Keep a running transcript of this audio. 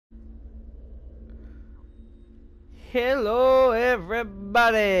Hello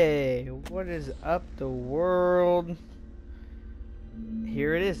everybody! What is up the world?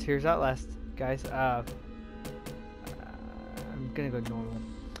 Here it is. Here's Outlast, guys. I'm gonna go normal.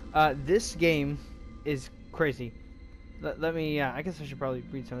 This game is crazy. Let me, I guess I should probably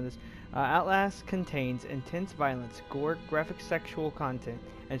read some of this. Outlast contains intense violence, gore, graphic sexual content,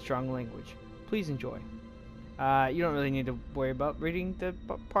 and strong language. Please enjoy. You don't really need to worry about reading the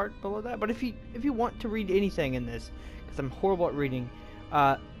part below that, but if you want to read anything in this, because I'm horrible at reading,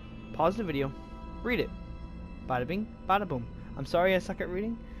 pause the video, read it. Bada bing, bada boom. I'm sorry I suck at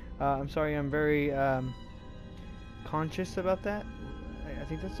reading. I'm sorry I'm very conscious about that. I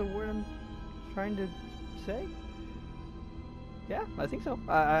think that's the word I'm trying to say. Yeah, I think so.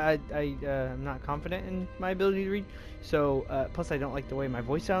 I'm not confident in my ability to read. So, plus I don't like the way my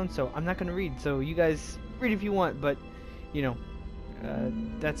voice sounds, so I'm not going to read. So you guys read if you want, but, you know,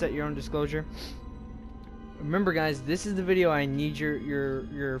 that's at your own disclosure. Remember, guys, this is the video I need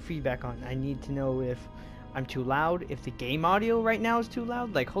your feedback on. I need to know if I'm too loud, if the game audio right now is too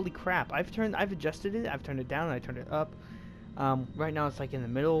loud. Like, holy crap, I've adjusted it, I've turned it down, I turned it up. Right now it's like in the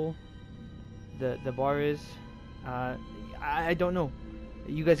middle, the bar is. I don't know.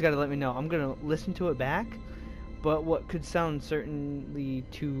 You guys gotta let me know. I'm gonna listen to it back, but what could sound certainly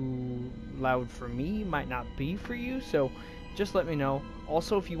too loud for me might not be for you, so just let me know.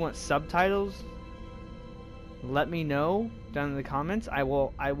 Also, if you want subtitles, let me know down in the comments. I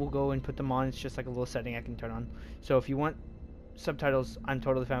will go and put them on. It's just like a little setting I can turn on. So if you want subtitles, I'm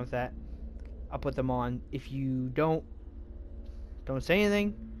totally fine with that. I'll put them on. If you don't say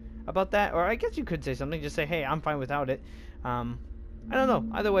anything about that, or I guess you could say something. Just say, hey, I'm fine without it. I don't know.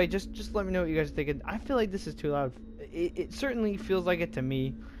 Either way, just let me know what you guys are thinking. I feel like this is too loud. It certainly feels like it to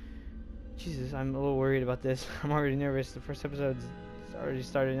me. Jesus, I'm a little worried about this. I'm already nervous. The first episode's already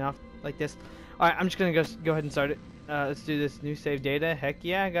starting off like this. Alright, I'm just gonna go ahead and start it. Let's do this. New save data. Heck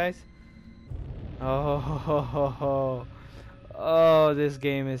yeah, guys. Oh, this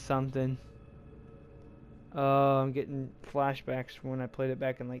game is something. Oh, I'm getting flashbacks from when I played it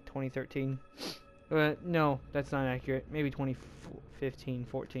back in like 2013. No, that's not accurate. Maybe 2015,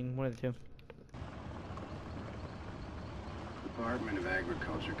 14, one of the two. Department of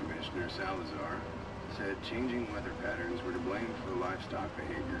Agriculture Commissioner Salazar said changing weather patterns were to blame for the livestock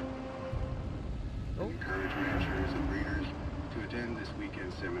behavior. Encourage ranchers and breeders to attend this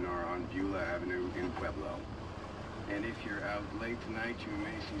weekend seminar on Beulah Avenue in Pueblo. And if you're out late tonight, you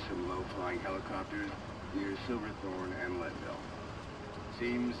may see some low-flying helicopters near Silverthorne and Leadville.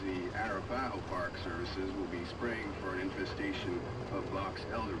 Seems the Arapaho Park Services will be spraying for an infestation of box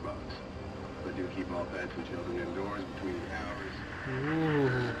elderbugs. But do keep all pets and children indoors between the hours. Ooh.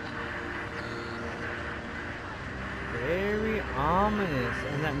 Very ominous.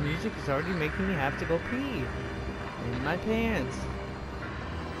 And that music is already making me have to go pee. In my pants.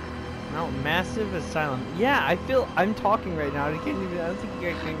 Mount Massive Asylum. Yeah, I feel I'm talking right now. I don't think you guys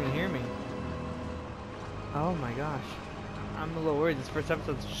can even hear me. Oh my gosh. I'm a little worried this first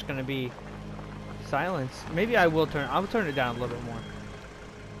episode's just gonna be silence. Maybe I'll turn it down a little bit more.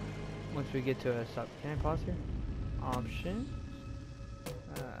 Once we get to a stop. Can I pause here? Option.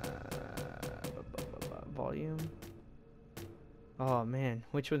 Volume. Oh man,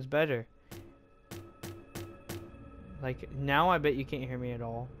 which one's better? Like now I bet you can't hear me at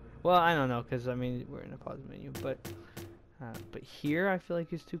all. Well, I don't know, cause I mean we're in a pause menu, but here I feel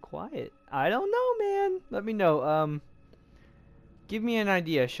like it's too quiet. I don't know, man. Let me know. Give me an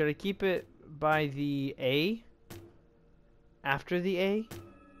idea. Should I keep it by the A? After the A?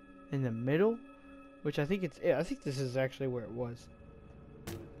 In the middle? Which I think I think this is actually where it was.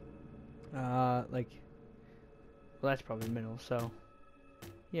 Like, well, that's probably middle, so.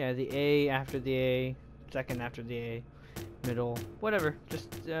 Yeah, the A after the A, second after the A, middle, whatever.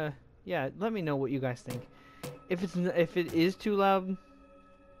 Just, yeah, let me know what you guys think. If it is too loud,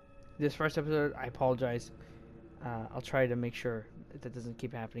 this first episode, I apologize. I'll try to make sure that doesn't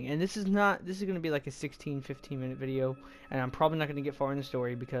keep happening. And this is going to be like a 15 minute video, and I'm probably not going to get far in the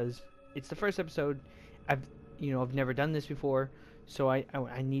story because it's the first episode. I've never done this before, so I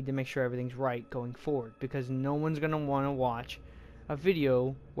need to make sure everything's right going forward, because no one's going to want to watch a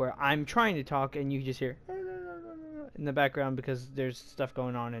video where I'm trying to talk and you just hear in the background because there's stuff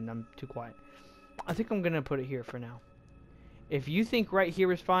going on and I'm too quiet. I think I'm going to put it here for now. If you think right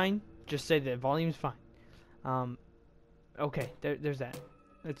here is fine, just say that volume's fine. Okay, there's that.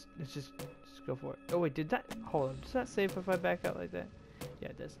 Let's just go for it. Oh wait, hold on, does that save if I back out like that? Yeah,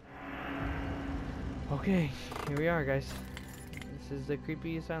 it does. Okay, here we are, guys. This is the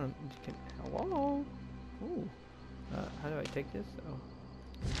creepy asylum. Hello? Ooh. How do I take this? Oh.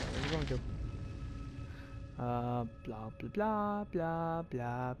 Okay, where are we going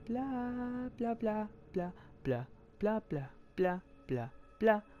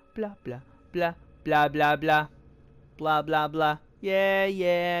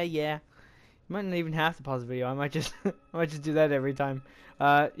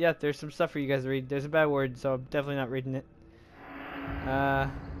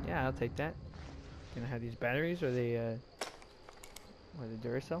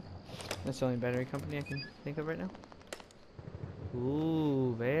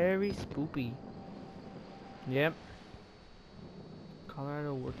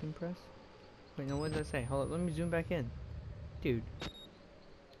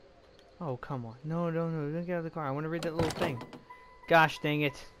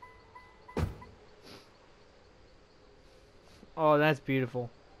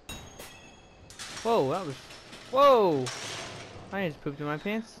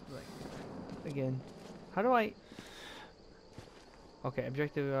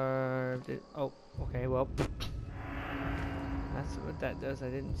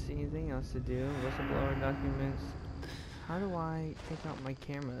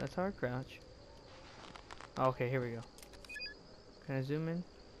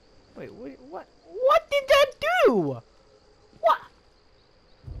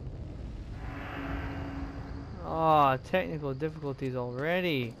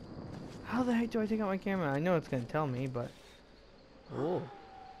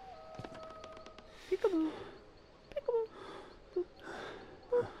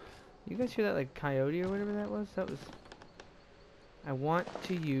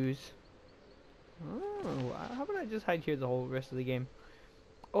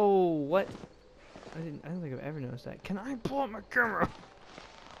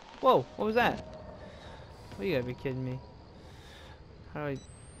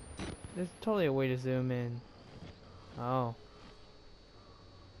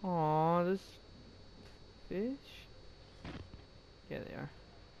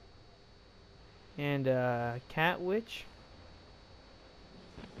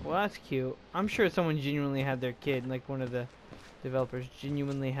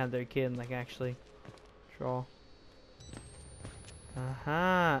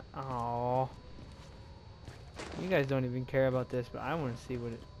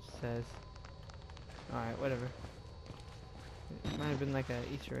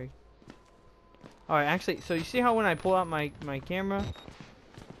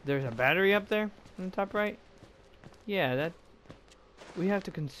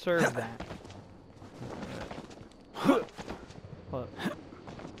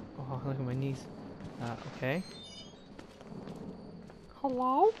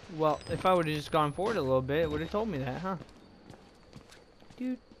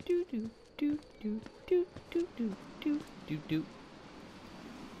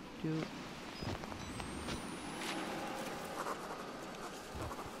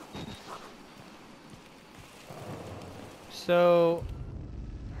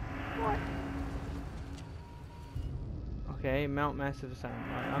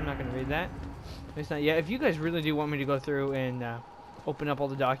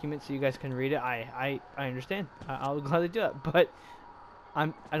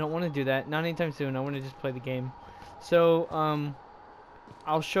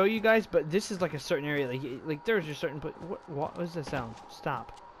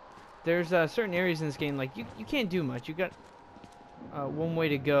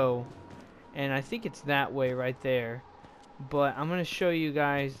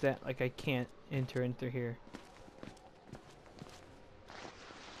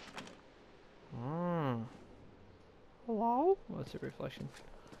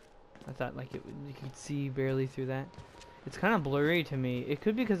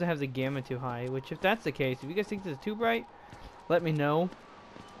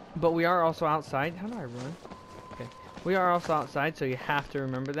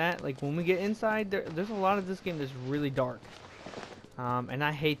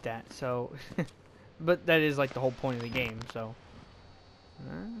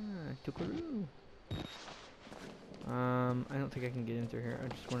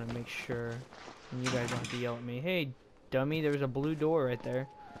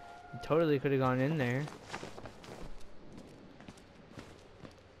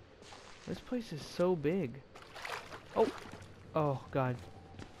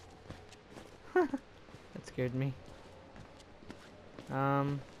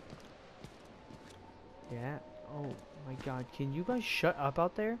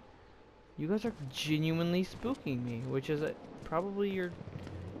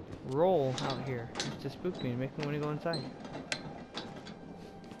roll out here just to spook me and make me want to go inside.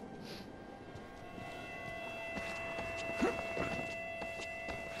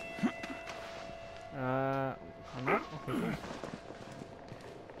 I'm not? Okay, cool.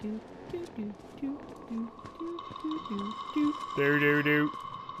 Do do do do do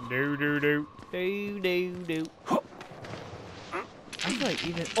do do do do. I feel like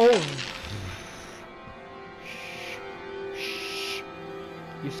even shh.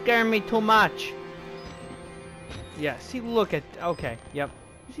 You scare me too much. Yeah, see, look at, okay, yep.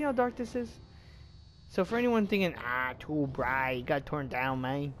 You see how dark this is? So for anyone thinking, too bright, got torn down,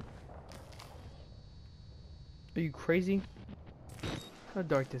 man. Are you crazy? How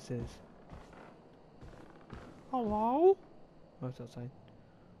dark this is. Hello? Oh, it's outside.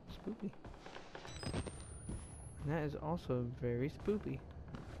 Spoopy. And that is also very spoopy.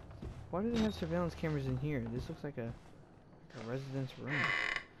 Why do they have surveillance cameras in here? This looks like a residence room.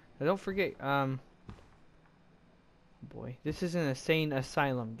 Now don't forget, boy, this is an insane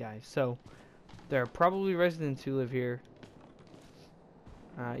asylum, guys. So there are probably residents who live here.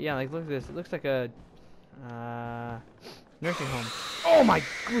 Yeah, like look at this. It looks like a nursing home. Oh my,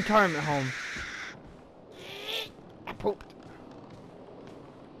 retirement home. I pooped.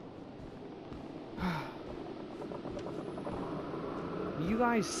 You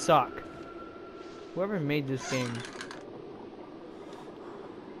guys suck. Whoever made this game.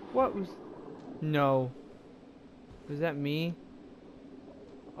 What was? No. Was that me?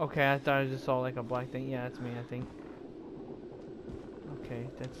 Okay, I thought I just saw like a black thing. Yeah, that's me, I think. Okay,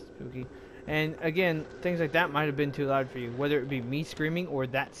 that's spooky. And again, things like that might have been too loud for you. Whether it be me screaming or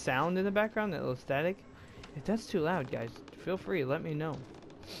that sound in the background, that little static. If that's too loud, guys, feel free, let me know.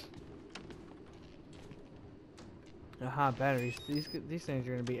 Aha, batteries. These things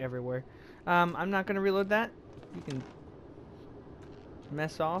are going to be everywhere. I'm not going to reload that. You can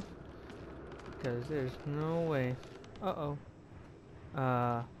mess off. Because there's no way. Uh-oh.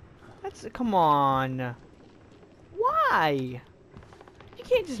 Come on. Why? You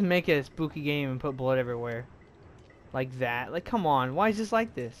can't just make it a spooky game and put blood everywhere. Like that. Like, come on. Why is this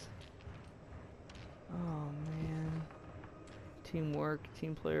like this? Oh, man. Teamwork.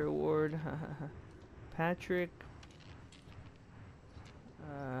 Team player award. Patrick.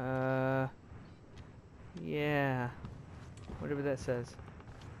 Yeah. Whatever that says.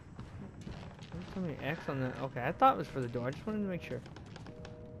 There's so many X on the... Okay, I thought it was for the door. I just wanted to make sure.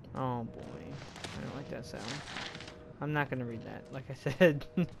 Oh, boy. I don't like that sound. I'm not going to read that, like I said.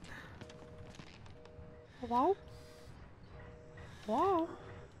 Hello? Hello?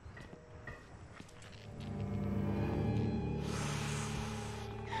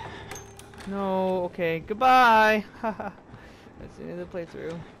 No, okay. Goodbye! Haha. That's the end of the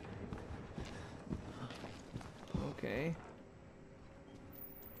playthrough. Okay.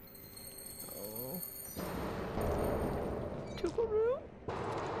 Oh. Tuckle room?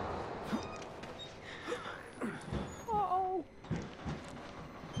 Uh-oh.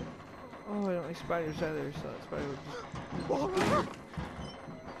 Oh, I don't like spiders either, so that spider would just...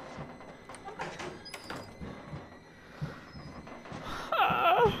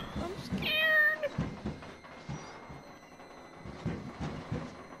 I'm scared!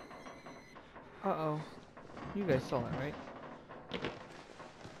 Uh-oh. You guys saw it, right?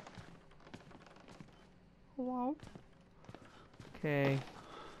 Hello? Okay.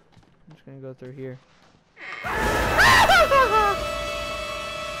 I'm just gonna go through here.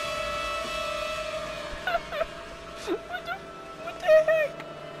 What the heck?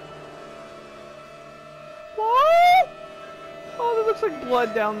 What? Oh, that looks like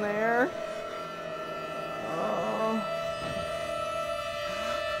blood down there.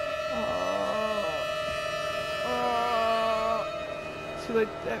 See, like,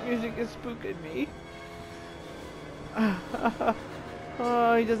 that music is spooking me.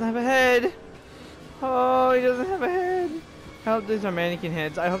 Oh, he doesn't have a head. Oh, he doesn't have a head. I hope these are mannequin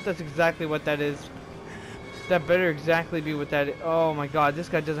heads. I hope that's exactly what that is. That better exactly be what that is. Oh my god, this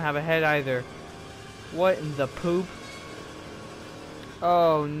guy doesn't have a head either. What in the poop?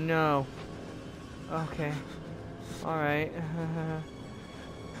 Oh no. Okay. Alright.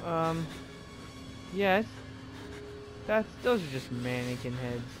 Yes. Those are just mannequin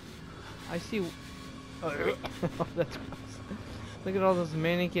heads. I see. Oh, that's gross. Look at all those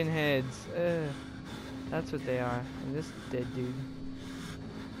mannequin heads. That's what they are. And this dead dude.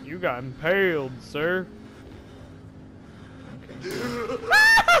 You got impaled, sir. Okay.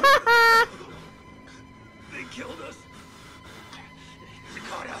 They killed us. They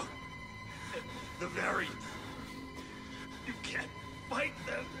got out. The variants. You can't fight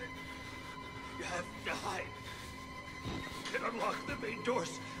them. You have to hide. You can unlock the main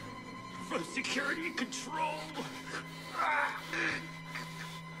doors from security control.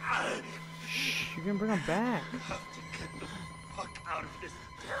 Shh, you're gonna bring him back. I have to get the fuck out of this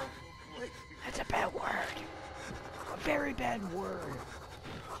terrible place. That's a bad word. A very bad word.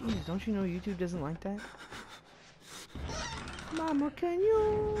 Jeez, don't you know YouTube doesn't like that? Mama, can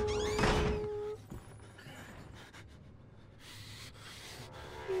you?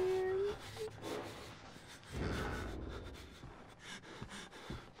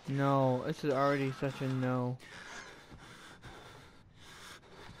 No, this is already such a no.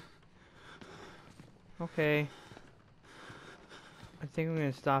 Okay. I think I'm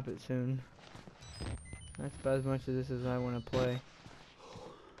gonna stop it soon. That's about as much of this as I want to play.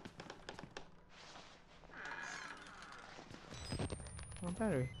 Oh,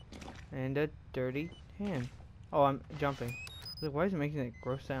 battery. And a dirty hand. Oh, I'm jumping. Like, why is it making that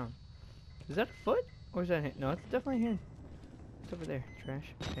gross sound? Is that a foot? Or is that a hand? No, it's definitely a hand. It's over there. Trash.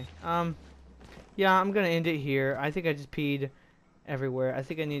 Okay. Yeah, I'm gonna end it here. I think I just peed everywhere. I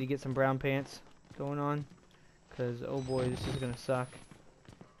think I need to get some brown pants going on. Because, oh boy, this is gonna suck.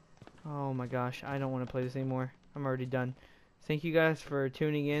 Oh my gosh, I don't want to play this anymore. I'm already done. Thank you guys for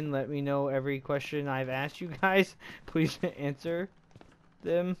tuning in. Let me know every question I've asked you guys. Please answer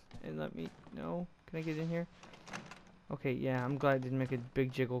them and let me know. Can I get in here? Okay, yeah, I'm glad I didn't make a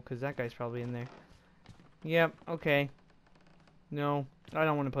big jiggle because that guy's probably in there. Yep, okay. No, I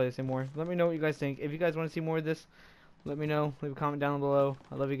don't want to play this anymore. Let me know what you guys think. If you guys want to see more of this, let me know. Leave a comment down below.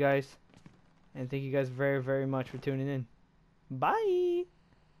 I love you guys. And thank you guys very, very much for tuning in. Bye!